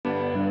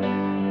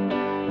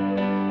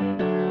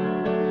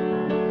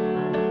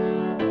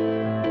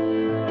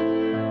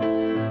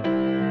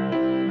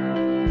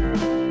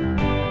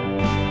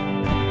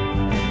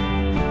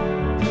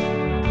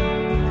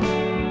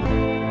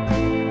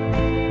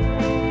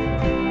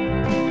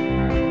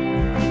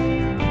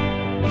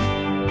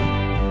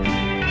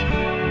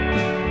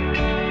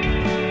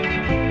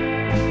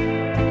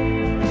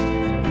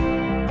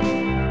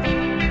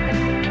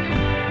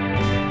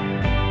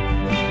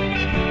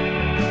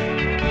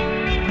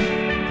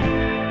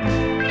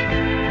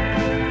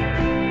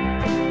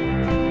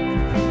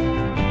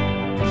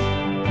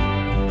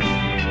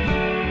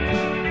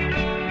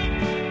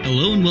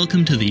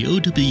welcome to the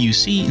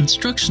OWC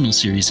instructional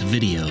series of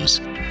videos.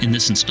 In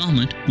this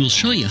installment, we'll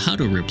show you how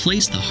to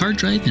replace the hard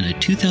drive in a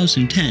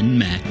 2010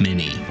 Mac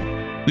Mini.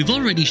 We've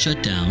already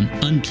shut down,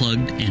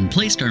 unplugged, and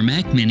placed our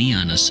Mac Mini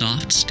on a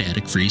soft,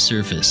 static-free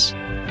surface.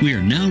 We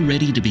are now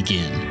ready to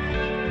begin.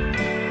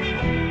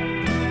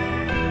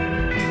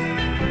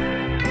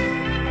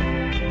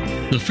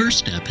 The first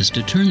step is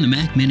to turn the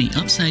Mac Mini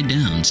upside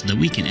down so that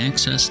we can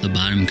access the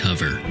bottom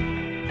cover.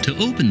 To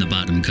open the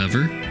bottom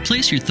cover,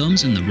 place your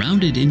thumbs in the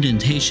rounded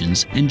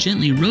indentations and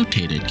gently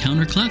rotate it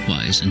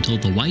counterclockwise until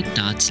the white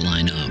dots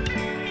line up.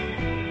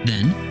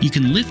 Then, you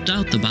can lift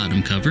out the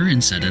bottom cover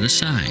and set it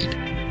aside.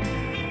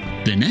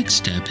 The next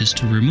step is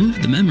to remove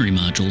the memory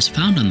modules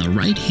found on the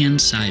right-hand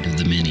side of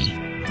the Mini.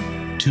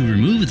 To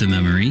remove the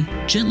memory,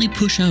 gently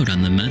push out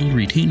on the metal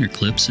retainer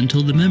clips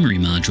until the memory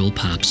module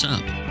pops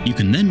up. You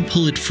can then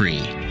pull it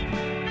free.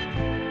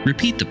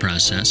 Repeat the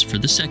process for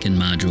the second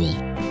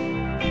module.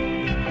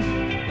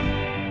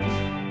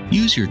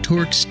 Use your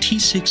Torx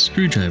T6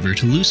 screwdriver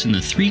to loosen the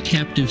 3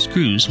 captive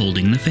screws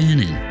holding the fan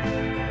in.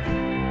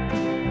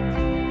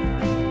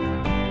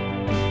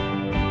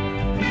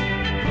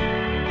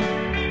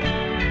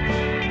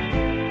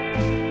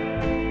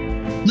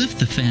 Lift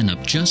the fan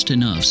up just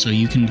enough so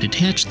you can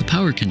detach the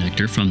power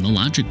connector from the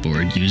logic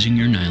board using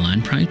your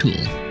nylon pry tool.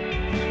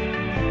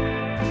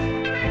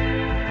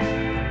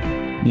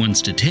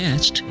 Once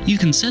detached, you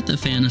can set the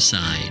fan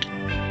aside.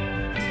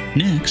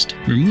 Next,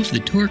 remove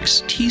the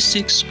Torx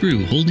T6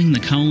 screw holding the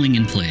cowling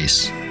in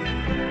place.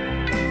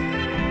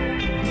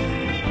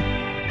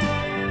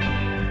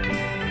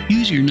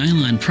 Use your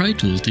nylon pry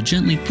tool to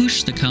gently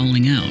push the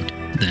cowling out,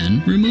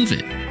 then remove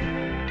it.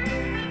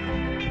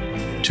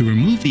 To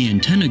remove the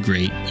antenna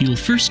grate, you'll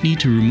first need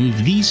to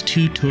remove these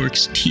 2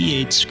 Torx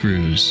T8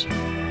 screws.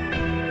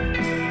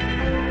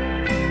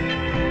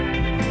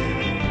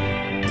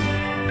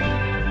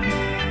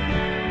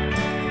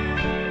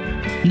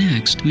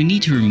 Next, we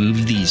need to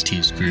remove these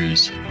 2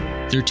 screws.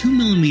 They're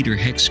 2mm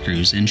hex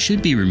screws and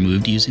should be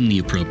removed using the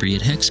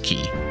appropriate hex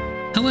key.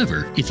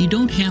 However, if you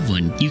don't have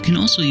one, you can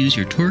also use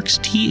your Torx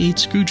T8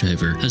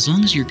 screwdriver as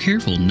long as you're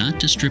careful not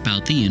to strip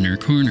out the inner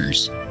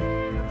corners.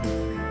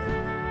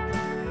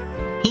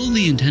 Pull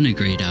the antenna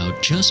grate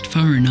out just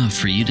far enough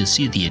for you to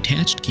see the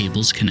attached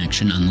cable's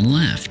connection on the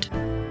left.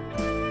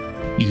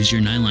 Use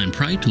your nylon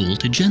pry tool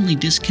to gently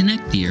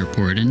disconnect the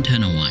airport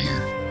antenna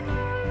wire.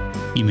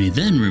 You may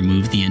then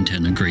remove the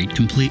antenna grate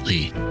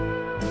completely.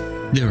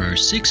 There are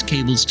 6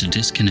 cables to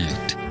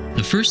disconnect.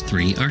 The first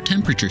 3 are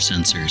temperature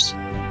sensors.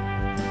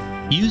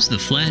 Use the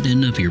flat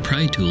end of your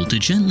pry tool to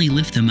gently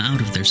lift them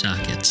out of their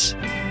sockets.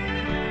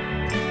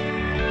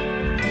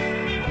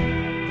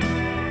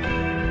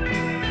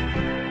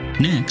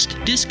 Next,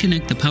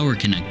 disconnect the power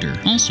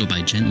connector, also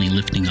by gently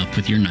lifting up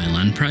with your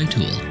nylon pry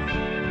tool.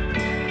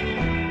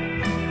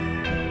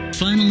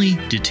 Finally,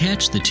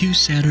 detach the 2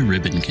 SATA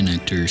ribbon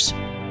connectors.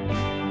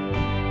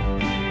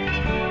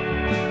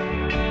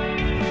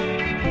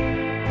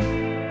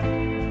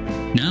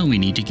 Now we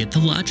need to get the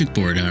logic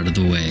board out of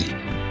the way.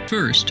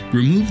 First,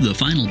 remove the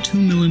final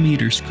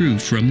 2mm screw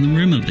from the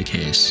rim of the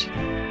case.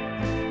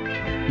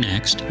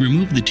 Next,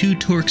 remove the 2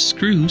 Torx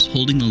screws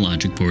holding the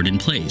logic board in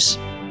place.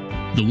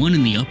 The one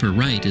in the upper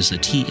right is a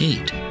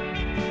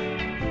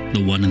T8.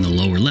 The one in the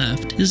lower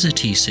left is a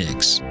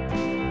T6.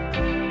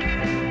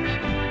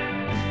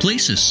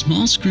 Place a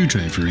small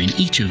screwdriver in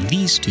each of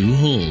these 2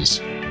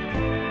 holes.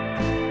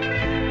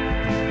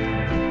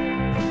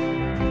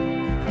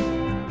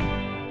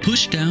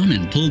 Push down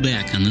and pull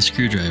back on the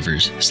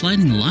screwdrivers,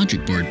 sliding the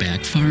logic board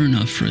back far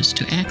enough for us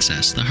to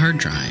access the hard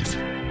drive.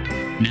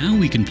 Now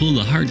we can pull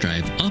the hard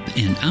drive up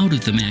and out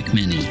of the Mac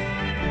Mini.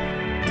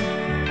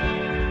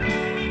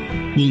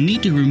 We'll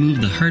need to remove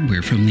the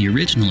hardware from the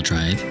original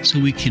drive so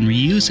we can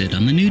reuse it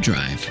on the new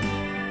drive.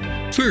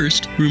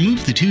 First,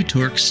 remove the 2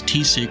 Torx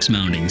T6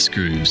 mounting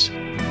screws.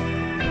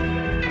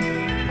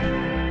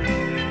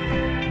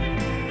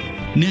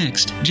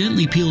 Next,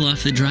 gently peel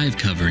off the drive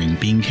covering,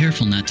 being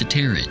careful not to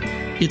tear it.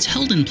 It's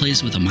held in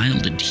place with a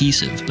mild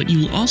adhesive, but you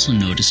will also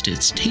notice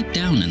it's taped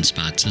down in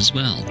spots as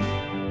well.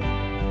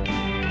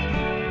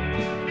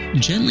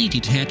 Gently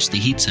detach the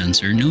heat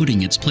sensor,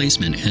 noting its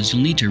placement, as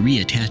you'll need to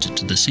reattach it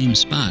to the same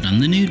spot on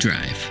the new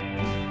drive.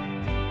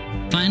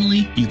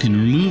 Finally, you can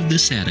remove the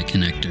SATA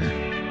connector.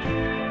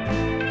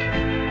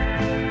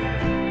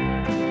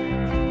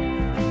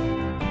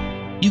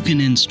 You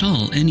can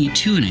install any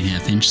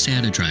 2.5-inch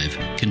SATA drive,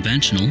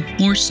 conventional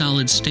or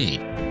solid state.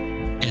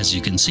 As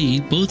you can see,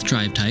 both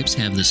drive types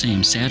have the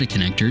same SATA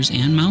connectors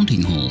and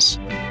mounting holes.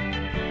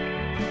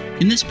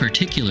 In this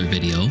particular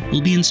video,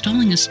 we'll be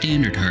installing a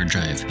standard hard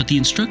drive, but the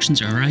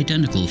instructions are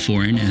identical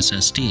for an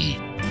SSD.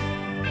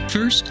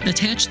 First,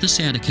 attach the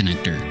SATA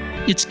connector.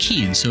 It's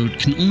keyed so it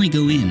can only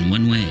go in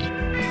one way.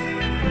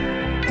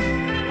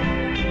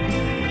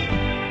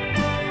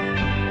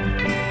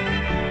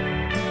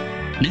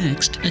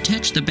 Next,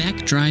 attach the back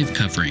drive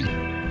covering.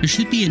 There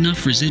should be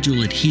enough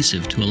residual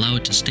adhesive to allow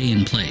it to stay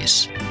in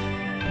place.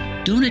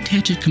 Don't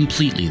attach it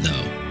completely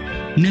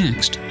though.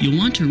 Next, you'll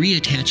want to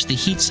reattach the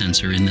heat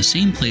sensor in the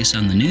same place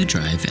on the new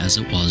drive as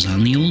it was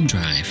on the old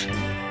drive.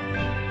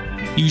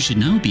 You should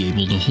now be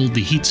able to hold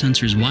the heat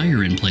sensor's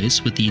wire in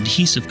place with the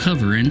adhesive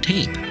cover and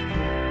tape.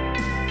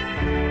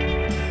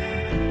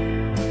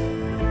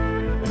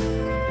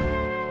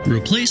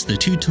 Replace the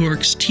two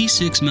Torx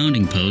T6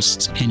 mounting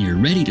posts and you're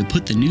ready to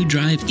put the new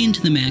drive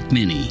into the Mac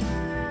Mini.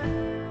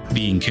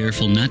 Being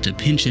careful not to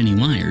pinch any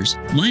wires,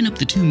 line up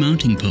the two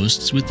mounting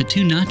posts with the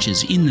two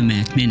notches in the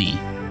Mac Mini.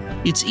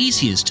 It's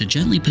easiest to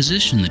gently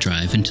position the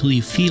drive until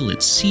you feel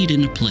it seat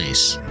into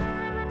place.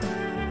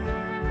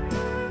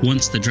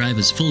 Once the drive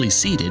is fully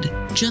seated,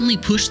 gently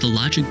push the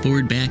logic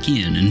board back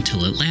in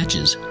until it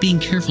latches, being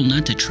careful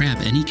not to trap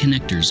any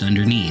connectors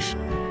underneath.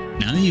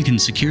 Now you can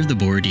secure the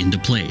board into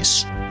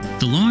place.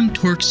 The long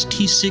Torx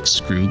T6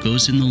 screw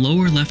goes in the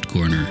lower left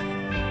corner.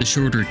 The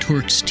shorter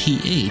Torx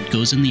T8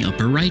 goes in the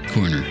upper right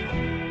corner.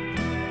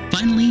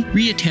 Finally,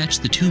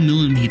 reattach the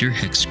 2mm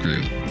hex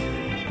screw.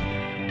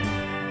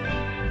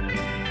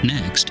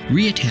 Next,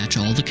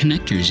 reattach all the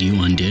connectors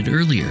you undid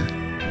earlier.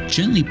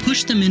 Gently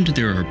push them into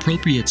their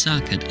appropriate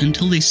socket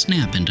until they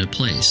snap into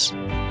place.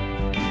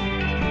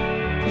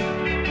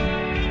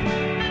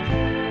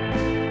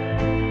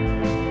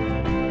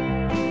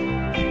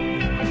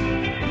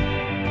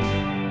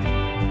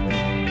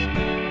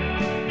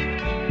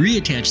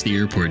 Reattach the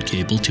airport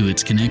cable to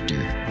its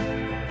connector.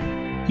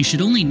 You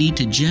should only need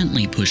to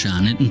gently push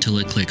on it until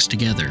it clicks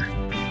together.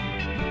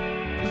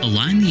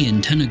 Align the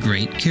antenna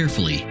grate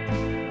carefully.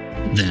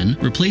 Then,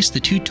 replace the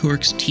two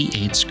Torx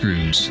T8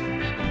 screws.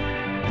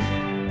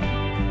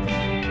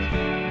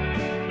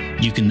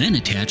 You can then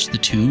attach the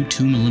two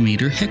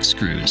 2mm hex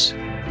screws.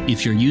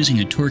 If you're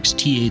using a Torx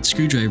T8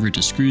 screwdriver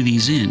to screw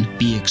these in,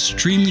 be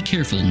extremely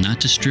careful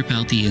not to strip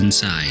out the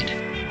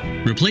inside.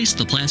 Replace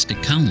the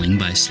plastic cowling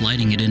by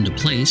sliding it into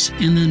place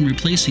and then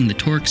replacing the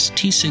Torx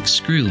T6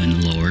 screw in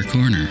the lower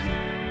corner.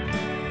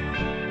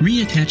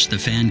 Reattach the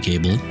fan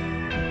cable.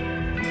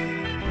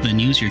 Then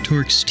use your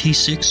Torx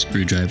T6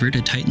 screwdriver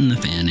to tighten the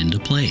fan into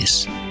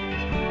place.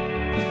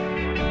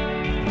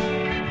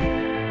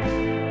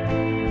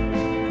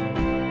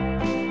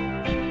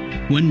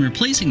 When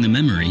replacing the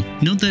memory,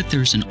 note that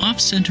there's an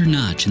off-center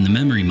notch in the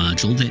memory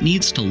module that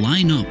needs to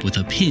line up with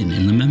a pin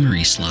in the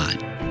memory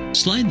slot.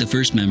 Slide the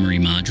first memory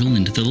module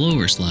into the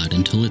lower slot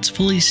until it's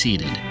fully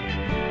seated.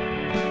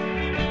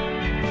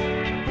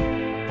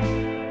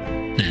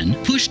 Then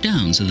push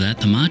down so that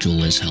the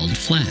module is held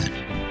flat.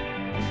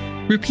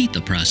 Repeat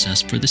the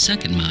process for the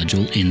second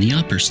module in the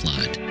upper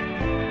slot.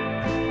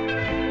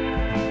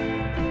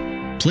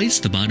 Place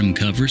the bottom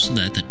cover so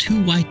that the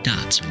two white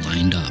dots are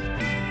lined up.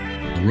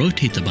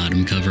 Rotate the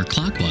bottom cover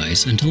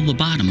clockwise until the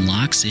bottom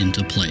locks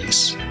into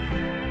place.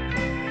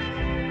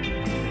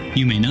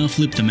 You may now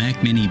flip the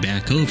Mac Mini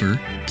back over,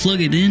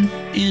 plug it in,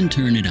 and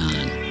turn it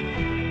on.